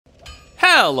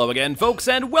Hello again, folks,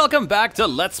 and welcome back to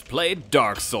Let's Play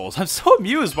Dark Souls. I'm so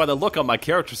amused by the look on my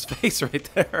character's face right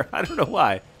there. I don't know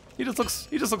why. He just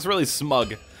looks really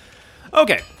smug.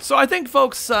 Okay, so I think,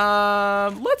 folks,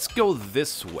 let's go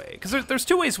this way, because there's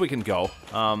two ways we can go.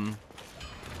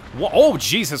 Oh,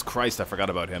 Jesus Christ, I forgot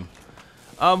about him.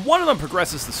 One of them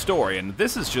progresses the story, and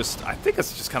this is just, I think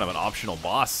it's just kind of an optional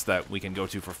boss that we can go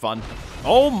to for fun.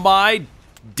 Oh my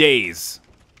days.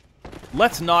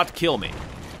 Let's not kill me.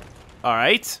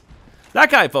 Alright. That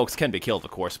guy, folks, can be killed,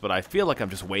 of course, but I feel like I'm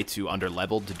just way too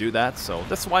under-leveled to do that, so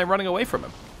that's why I'm running away from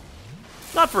him.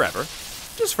 Not forever.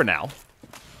 Just for now.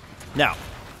 Now,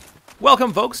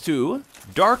 welcome, folks, to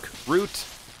Dark Root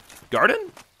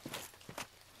Garden?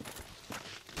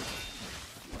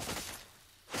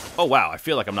 Oh, wow, I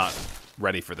feel like I'm not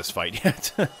ready for this fight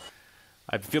yet.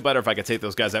 I'd feel better if I could take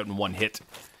those guys out in one hit.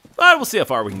 But we'll see how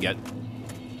far we can get.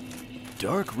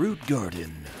 Dark Root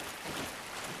Garden.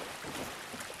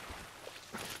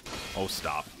 Oh,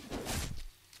 stop.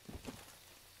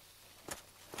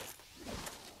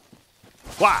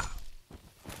 Wow!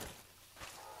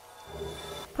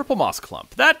 Purple Moss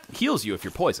Clump. That heals you if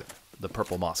you're poisoned, the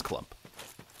Purple Moss Clump.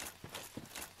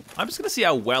 I'm just going to see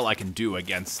how well I can do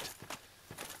against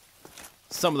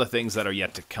some of the things that are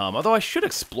yet to come. Although I should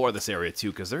explore this area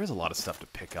too, because there is a lot of stuff to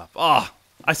pick up. Ah,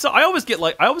 I always get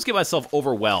myself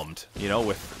overwhelmed, you know,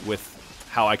 with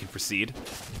how I can proceed.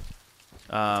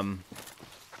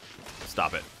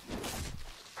 Stop it.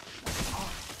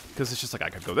 Because it's just like I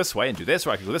could go this way and do this,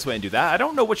 or I could go this way and do that. I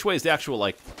don't know which way is the actual,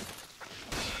 like,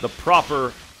 the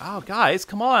proper... Oh, guys,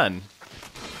 come on.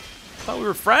 I thought we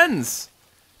were friends.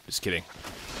 Just kidding.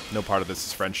 No part of this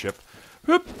is friendship.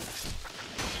 Whoop.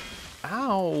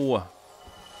 Ow.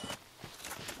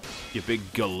 You big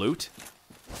galoot.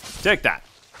 Take that.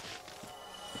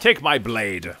 Take my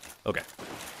blade. Okay.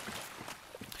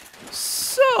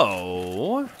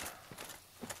 So...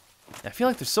 I feel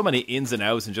like there's so many ins and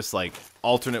outs and just, like,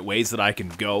 alternate ways that I can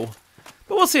go.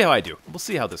 But we'll see how I do. We'll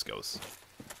see how this goes.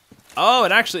 Oh,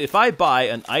 and actually, if I buy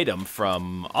an item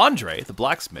from Andre, the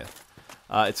blacksmith,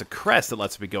 it's a crest that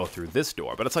lets me go through this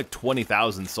door. But it's like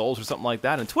 20,000 souls or something like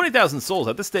that. And 20,000 souls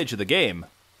at this stage of the game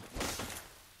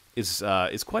is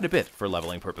quite a bit for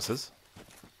leveling purposes.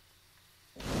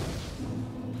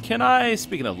 Can I,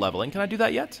 speaking of leveling, can I do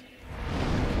that yet?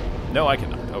 No, I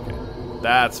cannot. Okay.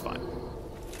 That's fine.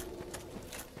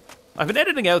 I've been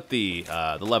editing out the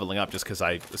leveling up just because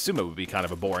I assume it would be kind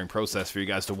of a boring process for you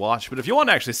guys to watch. But if you want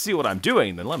to actually see what I'm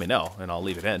doing, then let me know, and I'll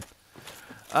leave it in.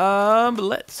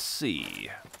 Let's see.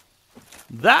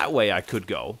 That way I could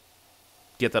go,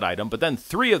 get that item, but then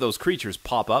 3 of those creatures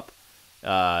pop up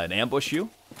and ambush you.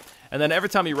 And then every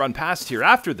time you run past here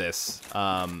after this,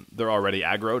 they're already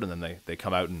aggroed, and then they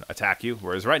come out and attack you.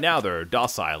 Whereas right now they're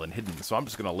docile and hidden, so I'm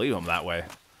just going to leave them that way.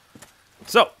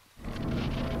 So...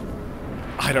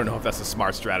 I don't know if that's a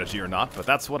smart strategy or not, but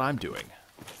that's what I'm doing.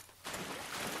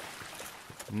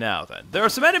 Now then, there are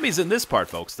some enemies in this part,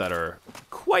 folks, that are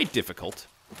quite difficult.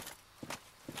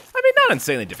 I mean, not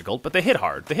insanely difficult, but they hit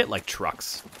hard. They hit like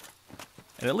trucks.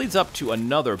 And it leads up to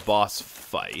another boss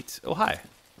fight. Oh, hi.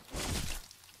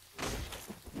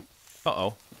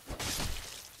 Uh-oh.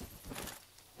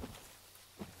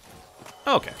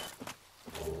 Okay.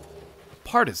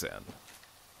 Partisan.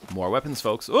 More weapons,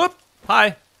 folks. Oop!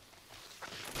 Hi!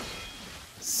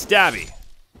 Stabby.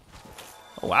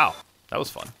 Oh, wow. That was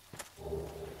fun.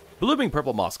 Blooming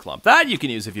Purple Moss Clump. That you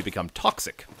can use if you become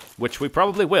toxic, which we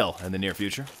probably will in the near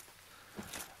future.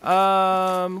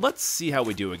 Let's see how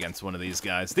we do against one of these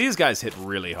guys. These guys hit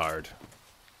really hard.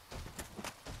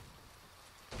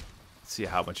 Let's see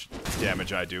how much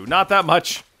damage I do. Not that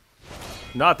much.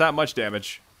 Not that much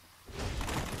damage.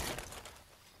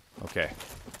 Okay.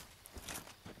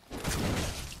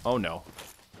 Oh, no.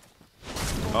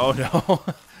 Oh no,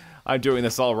 I'm doing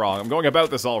this all wrong. I'm going about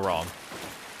this all wrong.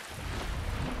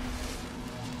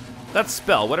 That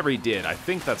spell, whatever he did, I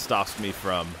think that stops me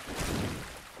from...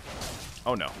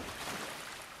 Oh no.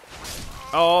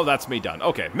 Oh, that's me done.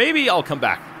 Okay, maybe I'll come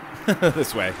back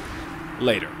this way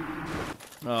later.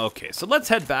 Okay, so let's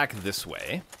head back this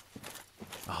way.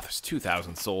 Oh, there's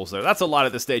 2,000 souls there. That's a lot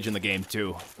at this stage in the game,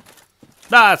 too.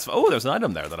 That's... Oh, there's an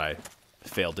item there that I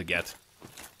failed to get.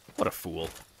 What a fool.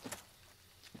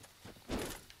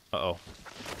 Uh-oh.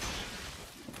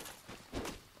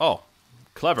 Oh,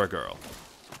 clever girl.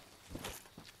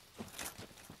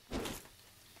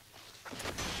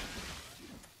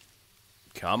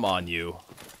 Come on, you.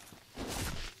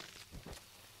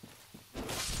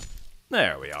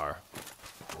 There we are.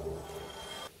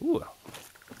 Ooh.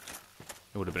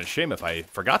 It would have been a shame if I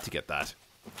forgot to get that.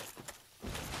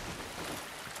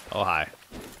 Oh, hi.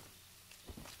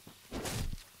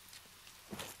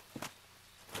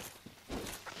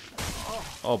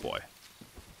 Oh boy.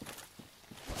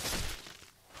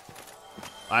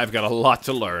 I've got a lot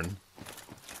to learn.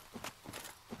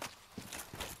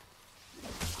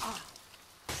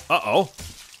 Uh-oh.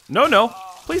 No, no.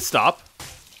 Please stop.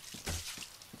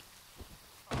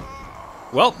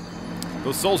 Well,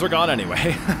 those souls are gone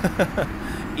anyway.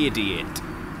 Idiot.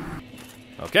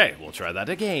 Okay, we'll try that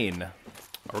again.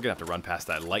 Oh, we're gonna have to run past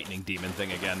that lightning demon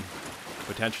thing again.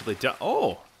 Potentially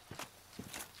oh!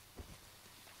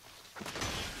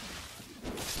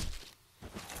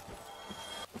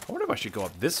 I wonder if I should go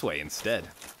up this way instead.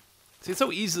 See, it's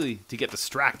so easy to get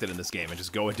distracted in this game and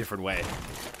just go a different way.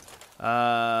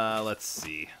 Let's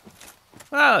see.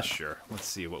 Sure. Let's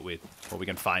see what we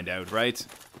can find out, right?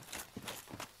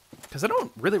 Because I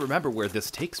don't really remember where this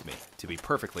takes me, to be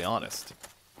perfectly honest.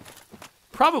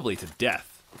 Probably to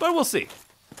death, but we'll see.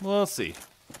 We'll see.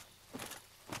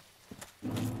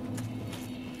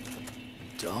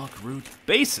 Darkroot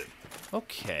Basin.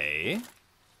 Okay.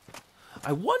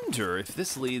 I wonder if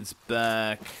this leads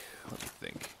back... Let me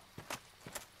think.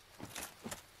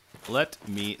 Let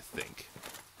me think.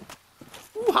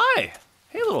 Ooh, hi!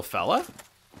 Hey, little fella.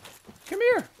 Come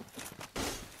here.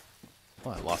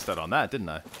 Well, I lost out on that, didn't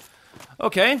I?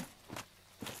 Okay.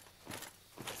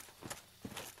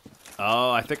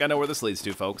 Oh, I think I know where this leads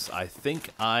to, folks. I think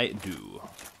I do.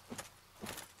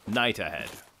 Night ahead.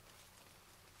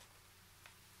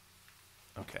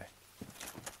 Okay.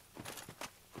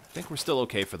 I think we're still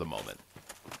okay for the moment.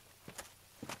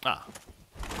 Ah.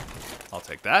 I'll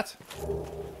take that.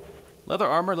 Leather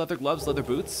armor, leather gloves, leather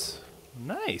boots.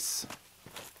 Nice.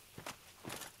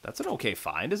 That's an okay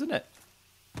find, isn't it?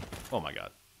 Oh my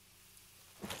god.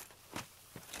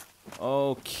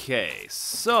 Okay,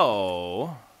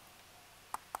 so...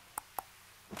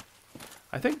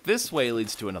 I think this way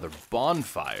leads to another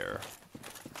bonfire.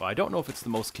 But I don't know if it's the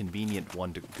most convenient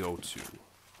one to go to.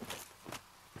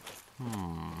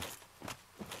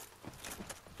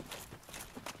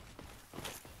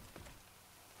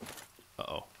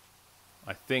 Uh-oh.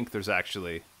 I think there's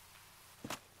actually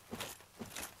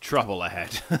trouble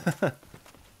ahead.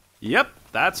 Yep,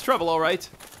 that's trouble, all right.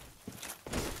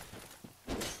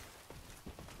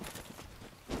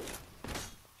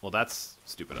 Well, that's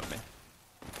stupid of me.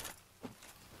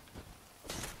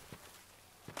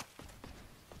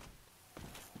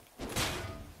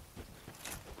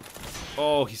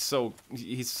 Oh, he's so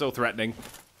threatening.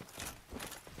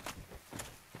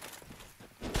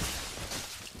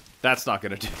 That's not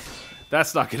gonna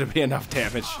be enough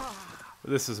damage.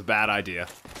 This is a bad idea.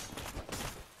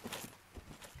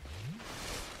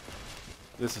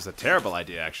 This is a terrible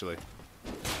idea, actually.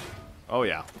 Oh,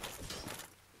 yeah.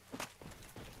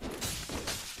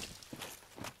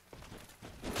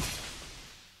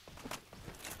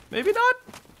 Maybe not?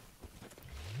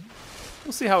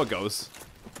 We'll see how it goes.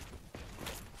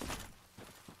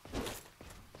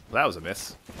 Well, that was a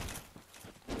miss.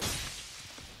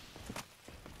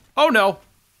 Oh, no!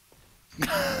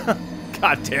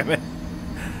 God damn it.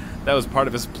 That was part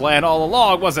of his plan all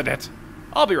along, wasn't it?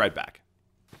 I'll be right back.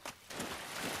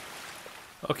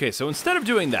 Okay, so instead of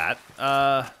doing that,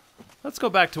 let's go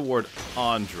back toward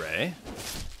Andre.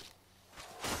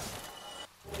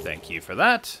 Thank you for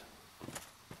that.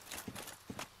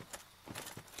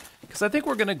 Because I think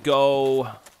we're going to go...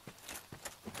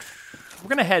 We're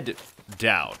going to head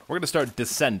down. We're going to start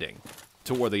descending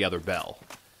toward the other bell.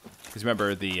 Because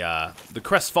remember, the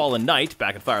crestfallen knight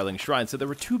back at Firelink Shrine said there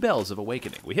were 2 bells of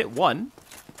awakening. We hit 1.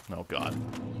 Oh, God.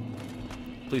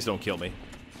 Please don't kill me.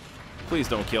 Please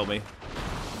don't kill me.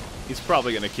 He's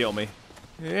probably going to kill me.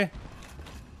 Eh.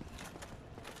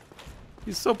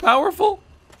 He's so powerful.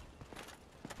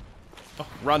 Oh,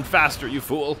 run faster, you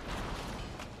fool.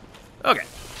 Okay.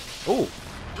 Oh,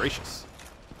 gracious.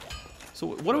 So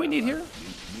what do we need here?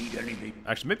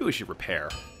 Actually, maybe we should repair.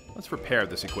 Let's repair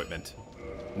this equipment.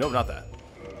 No, not that.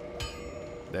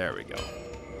 There we go.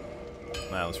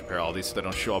 Now let's repair all these so they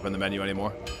don't show up in the menu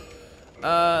anymore.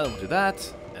 We'll do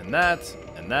that, and that,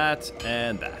 and that,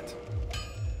 and that.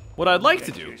 What I'd like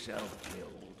to do...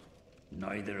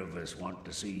 Neither of us want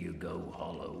to see you go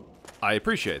hollow. I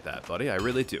appreciate that, buddy. I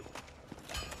really do.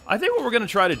 I think what we're going to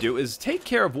try to do is take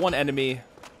care of one enemy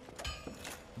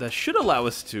that should allow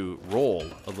us to roll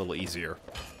a little easier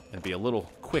and be a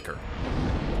little quicker.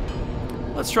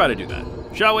 Let's try to do that,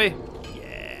 shall we?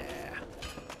 Yeah.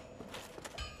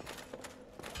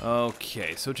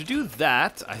 Okay, so to do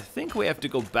that, I think we have to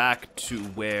go back to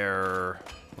where...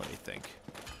 Let me think.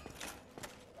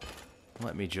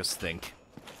 Let me just think.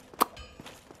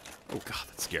 Oh god,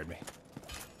 that scared me.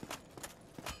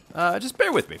 Just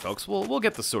bear with me, folks. We'll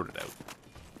get this sorted out.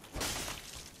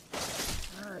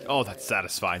 Oh, that's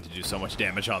satisfying to do so much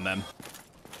damage on them.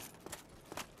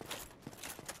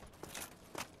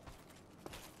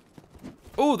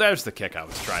 Ooh, there's the kick I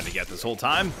was trying to get this whole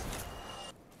time.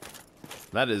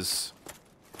 That is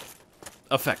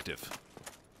effective.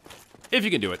 If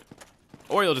you can do it.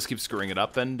 Or you'll just keep screwing it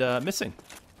up and missing.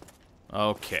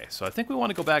 Okay, so I think we want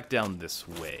to go back down this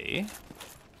way.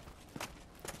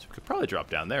 So we could probably drop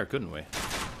down there, couldn't we?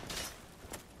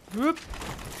 Whoop.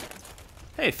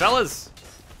 Hey, fellas!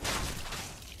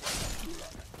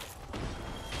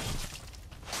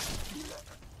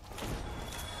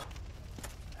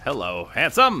 Hello,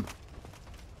 handsome!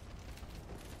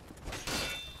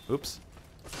 Oops.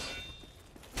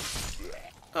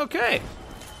 Okay.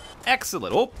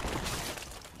 Excellent. Oh.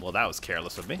 Well, that was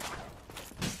careless of me.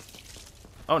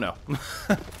 Oh, no.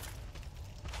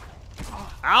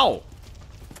 Ow!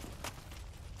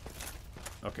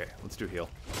 Okay, let's do heal.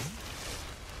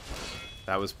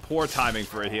 That was poor timing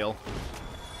for a heal.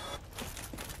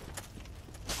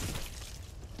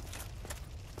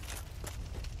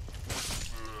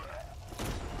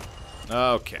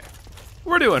 Okay.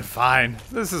 We're doing fine.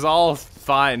 This is all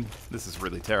fine. This is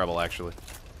really terrible, actually.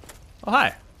 Oh,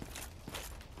 hi.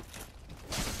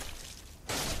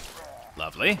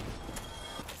 Lovely.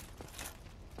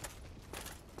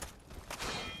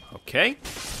 Okay.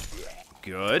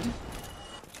 Good.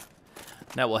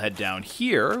 Now we'll head down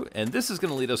here, and this is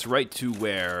going to lead us right to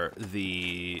where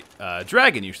the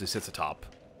dragon usually sits atop.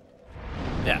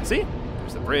 Yeah, see?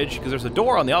 There's the bridge, because there's a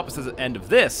door on the opposite end of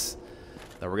this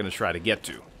that we're going to try to get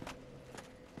to.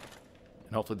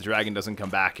 And hopefully the dragon doesn't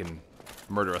come back and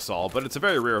murder us all, but it's a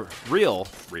very real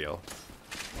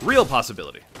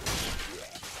possibility.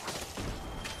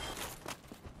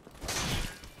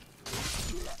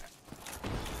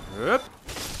 Oop.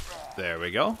 There we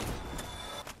go.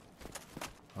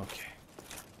 Okay.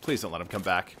 Please don't let him come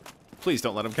back. Please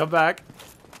don't let him come back.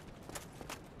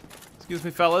 Excuse me,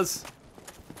 fellas.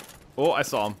 Oh, I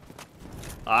saw him.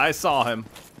 I saw him.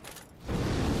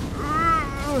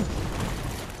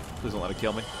 Please don't let it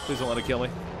kill me. Please don't let it kill me.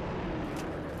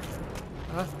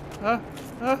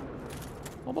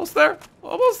 Almost there.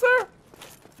 Almost there.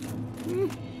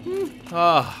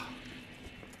 Ah.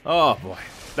 Oh, boy.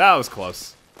 That was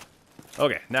close.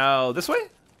 Okay, now this way?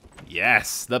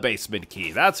 Yes, the basement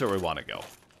key. That's where we want to go.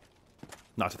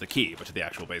 Not to the key, but to the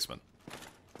actual basement.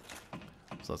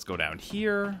 So let's go down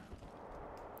here.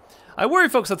 I worry,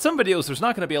 folks, that some videos there's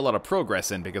not going to be a lot of progress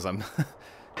in because I'm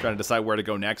trying to decide where to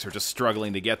go next or just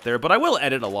struggling to get there. But I will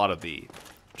edit a lot of the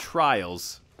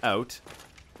trials out.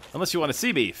 Unless you want to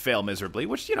see me fail miserably,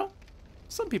 which, you know,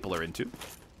 some people are into.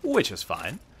 Which is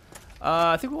fine.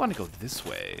 I think we want to go this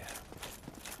way.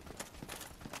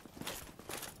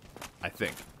 I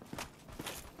think.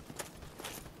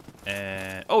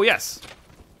 And oh yes,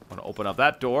 I want to open up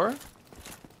that door.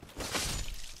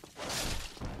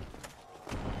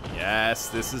 Yes,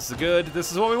 this is good.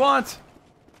 This is what we want.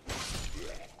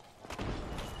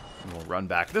 And we'll run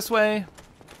back this way.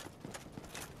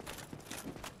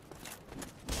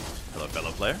 Hello,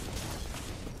 fellow player.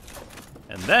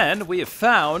 And then we have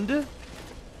found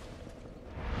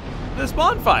this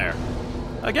bonfire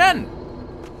again.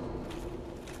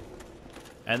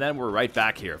 And then we're right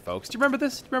back here, folks. Do you remember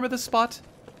this? Do you remember this spot?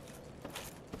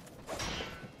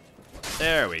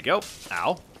 There we go.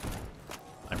 Ow.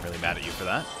 I'm really mad at you for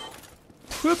that.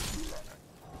 Whoop.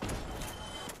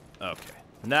 Okay.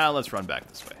 Now let's run back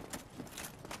this way.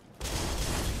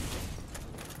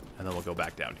 And then we'll go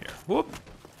back down here. Whoop.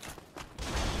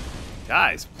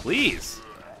 Guys, please.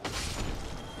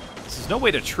 This is no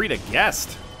way to treat a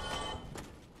guest.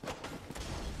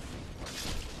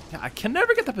 I can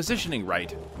never get the positioning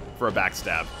right for a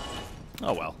backstab.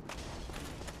 Oh well.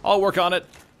 I'll work on it.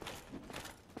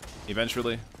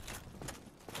 Eventually.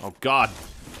 Oh god.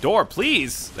 Door,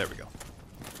 please! There we go.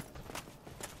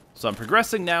 So I'm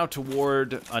progressing now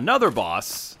toward another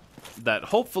boss that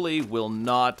hopefully will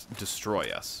not destroy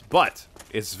us. But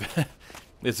it's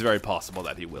very possible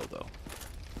that he will, though.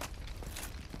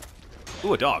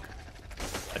 Ooh, a dog.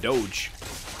 A doge.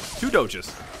 2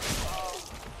 doges.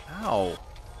 Ow.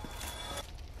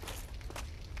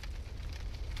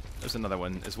 There's another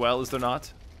one as well, is there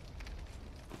not?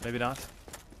 Maybe not?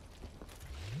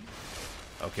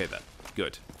 Okay then.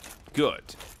 Good.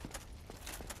 Good.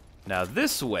 Now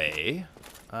this way...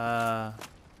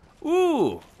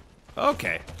 Ooh!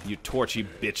 Okay, you torchy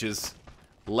bitches.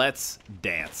 Let's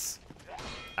dance.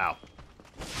 Ow.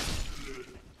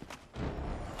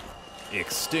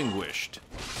 Extinguished.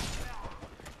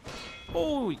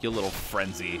 Oh, you little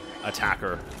frenzy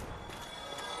attacker.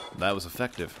 That was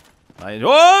effective.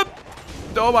 Oh!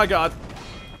 Oh my god.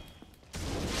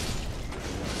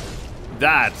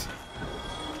 That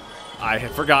I had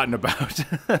forgotten about.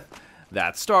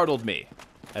 That startled me.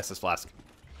 SS Flask.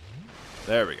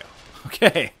 There we go.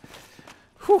 Okay.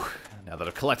 Whew. Now that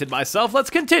I've collected myself, let's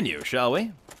continue, shall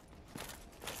we?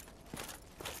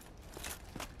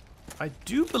 I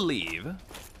do believe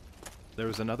there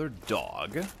was another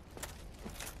dog.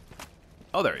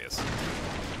 Oh, there he is.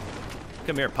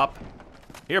 Come here, pup.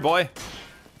 Here, boy.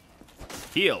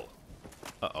 Heal.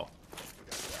 Uh-oh.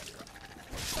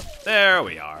 There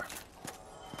we are.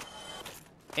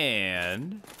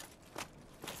 And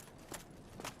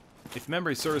if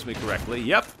memory serves me correctly,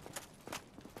 yep,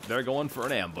 they're going for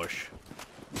an ambush.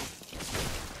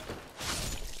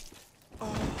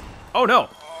 Oh, no.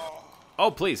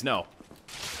 Oh, please, no.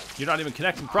 You're not even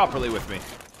connecting properly with me.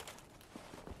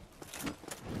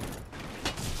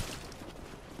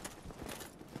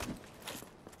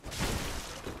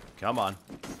 Come on.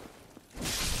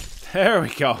 There we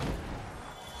go.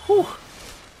 Whew.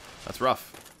 That's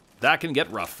rough. That can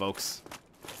get rough, folks.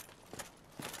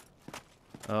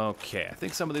 Okay, I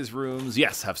think some of these rooms,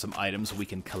 yes, have some items we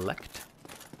can collect.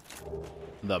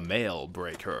 The mail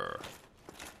breaker.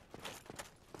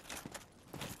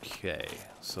 Okay,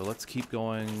 so let's keep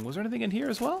going. Was there anything in here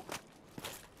as well?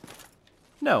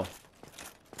 No.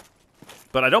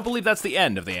 But I don't believe that's the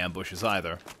end of the ambushes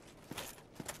either.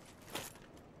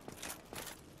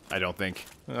 I don't think.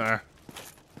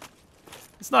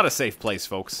 It's not a safe place,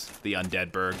 folks. The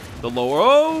Undeadburg. The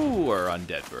lower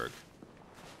Undeadburg.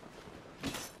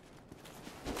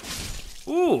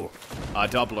 Ooh, a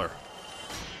doubler.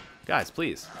 Guys,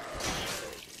 please.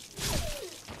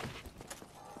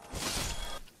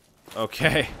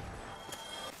 Okay.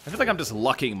 I feel like I'm just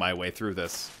lucking my way through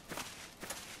this.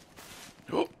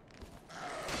 Oh.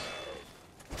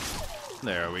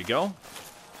 There we go.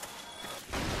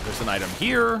 There's an item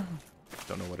here.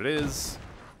 Don't know what it is.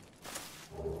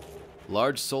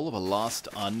 Large soul of a lost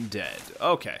undead.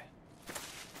 Okay.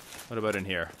 What about in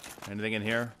here? Anything in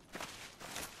here?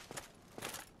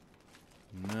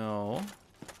 No.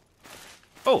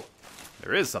 Oh,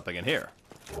 there is something in here.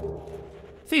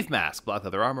 Thief mask, black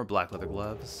leather armor, black leather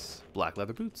gloves, black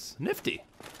leather boots. Nifty.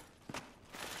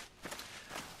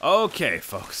 Okay,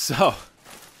 folks, so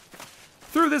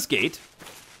through this gate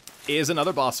is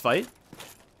another boss fight.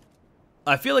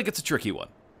 I feel like it's a tricky one,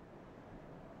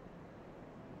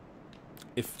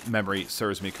 if memory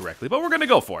serves me correctly, but we're gonna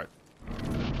go for it.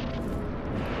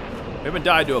 We haven't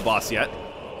died to a boss yet.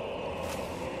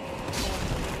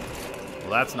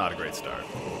 Well, that's not a great start.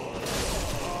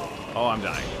 Oh, I'm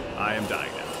dying. I am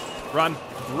dying now. Run,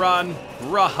 run,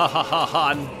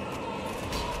 run,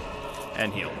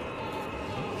 and heal.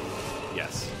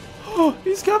 Yes. Oh,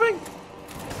 he's coming.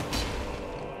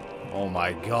 Oh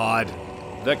my God.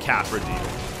 The Capra Demon.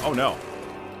 Oh no.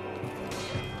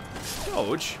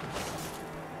 Ouch.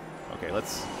 Okay,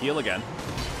 let's heal again.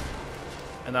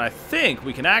 And then I think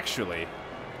we can actually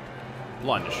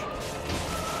lunge.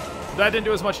 That didn't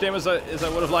do as much damage as I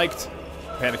would have liked.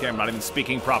 Panicking, I'm not even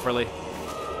speaking properly.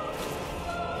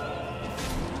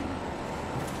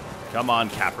 Come on,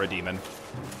 Capra Demon.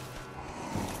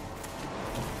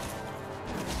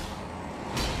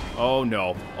 Oh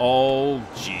no. Oh,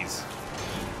 jeez.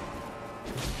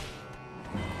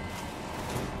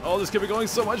 Oh, this could be going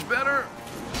so much better.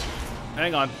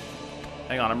 Hang on.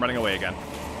 Hang on, I'm running away again.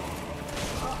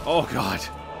 Oh, God.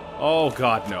 Oh,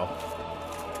 God, no.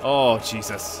 Oh,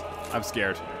 Jesus. I'm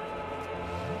scared.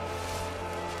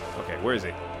 Okay, where is he?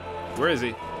 Where is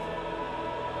he?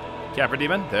 Capra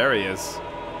Demon? There he is.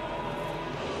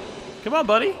 Come on,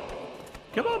 buddy.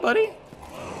 Come on, buddy.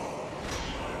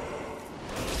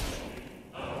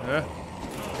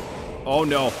 Oh,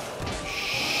 no.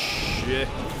 Shit.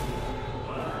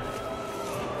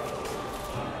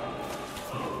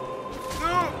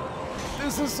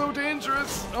 This is so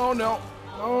dangerous. Oh no.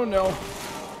 Oh no.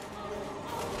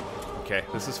 Okay,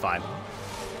 this is fine.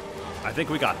 I think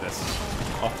we got this.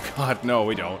 Oh God, no,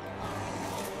 we don't.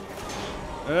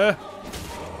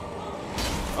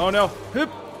 Oh no. Hip.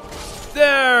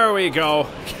 There we go.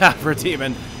 Capra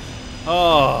Demon.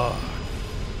 Oh.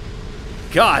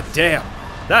 God damn.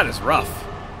 That is rough.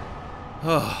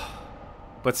 Oh.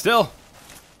 But still.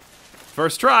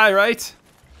 First try, right?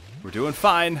 We're doing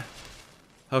fine.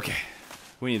 Okay.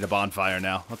 We need a bonfire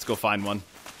now. Let's go find one.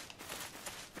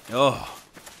 Oh.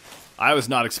 I was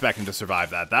not expecting to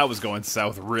survive that. That was going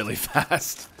south really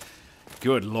fast.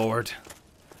 Good lord.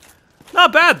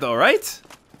 Not bad though, right?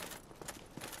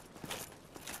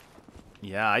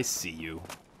 Yeah, I see you.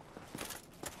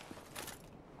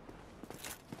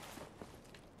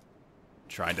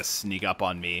 Trying to sneak up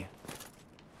on me.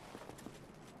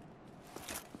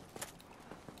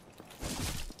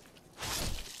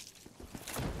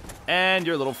 And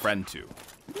your little friend too.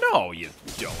 No, you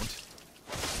don't.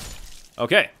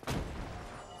 Okay.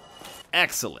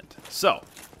 Excellent. So,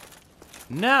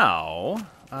 now,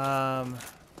 I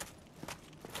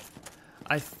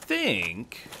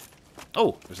think...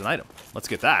 Oh, there's an item. Let's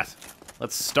get that.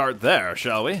 Let's start there,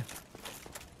 shall we?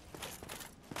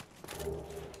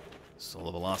 Soul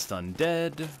of a Lost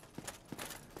Undead.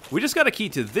 We just got a key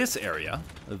to this area,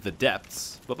 the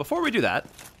depths. But before we do that,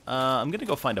 I'm going to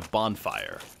go find a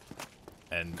bonfire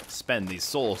and spend these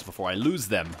souls before I lose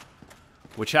them,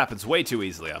 which happens way too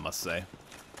easily, I must say,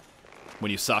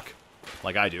 when you suck,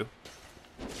 like I do.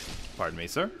 Pardon me,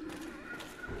 sir.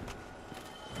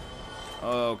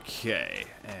 Okay,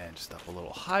 and just up a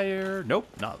little higher. Nope,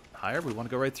 not higher. We want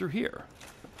to go right through here.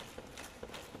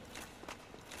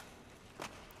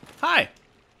 Hi.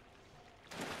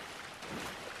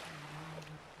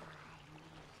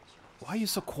 Why are you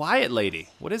so quiet, lady?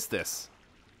 What is this?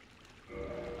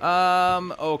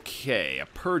 Okay, a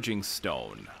purging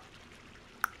stone.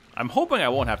 I'm hoping I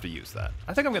won't have to use that.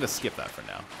 I think I'm going to skip that for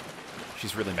now.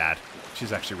 She's really mad.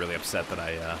 She's actually really upset that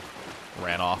I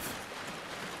ran off.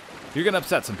 You're going to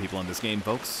upset some people in this game,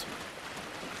 folks.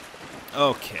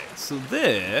 Okay, so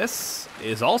this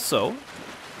is also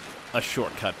a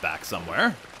shortcut back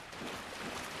somewhere.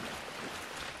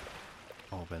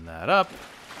 Open that up.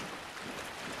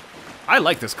 I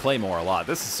like this claymore a lot.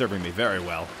 This is serving me very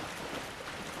well.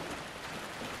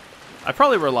 I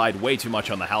probably relied way too much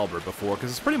on the halberd before,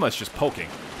 because it's pretty much just poking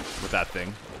with that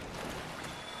thing.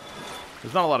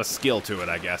 There's not a lot of skill to it,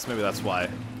 I guess. Maybe that's why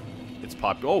it's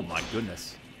popular. Oh my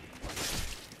goodness.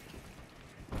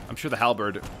 I'm sure the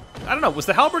halberd... I don't know, was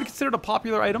the halberd considered a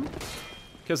popular item?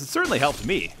 Because it certainly helped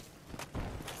me.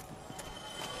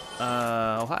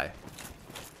 Oh, hi.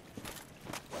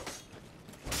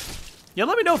 Yeah,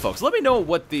 let me know, folks. Let me know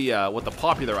what the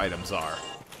popular items are.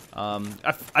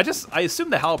 I assume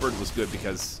the halberd was good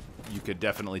because you could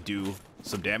definitely do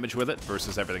some damage with it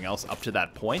versus everything else up to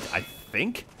that point, I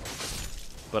think.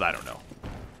 But I don't know.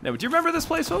 Now, do you remember this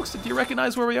place, folks? Do you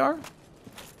recognize where we are?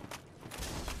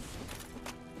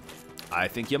 I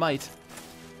think you might.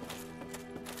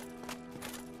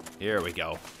 Here we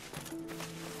go.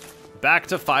 Back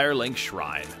to Firelink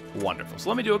Shrine. Wonderful. So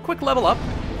let me do a quick level up.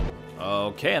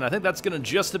 Okay, and I think that's going to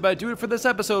just about do it for this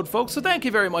episode, folks. So thank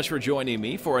you very much for joining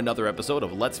me for another episode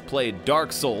of Let's Play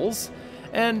Dark Souls.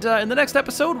 And in the next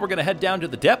episode, we're going to head down to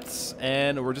the depths,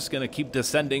 and we're just going to keep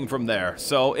descending from there.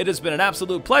 So it has been an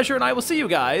absolute pleasure, and I will see you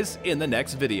guys in the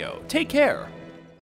next video. Take care.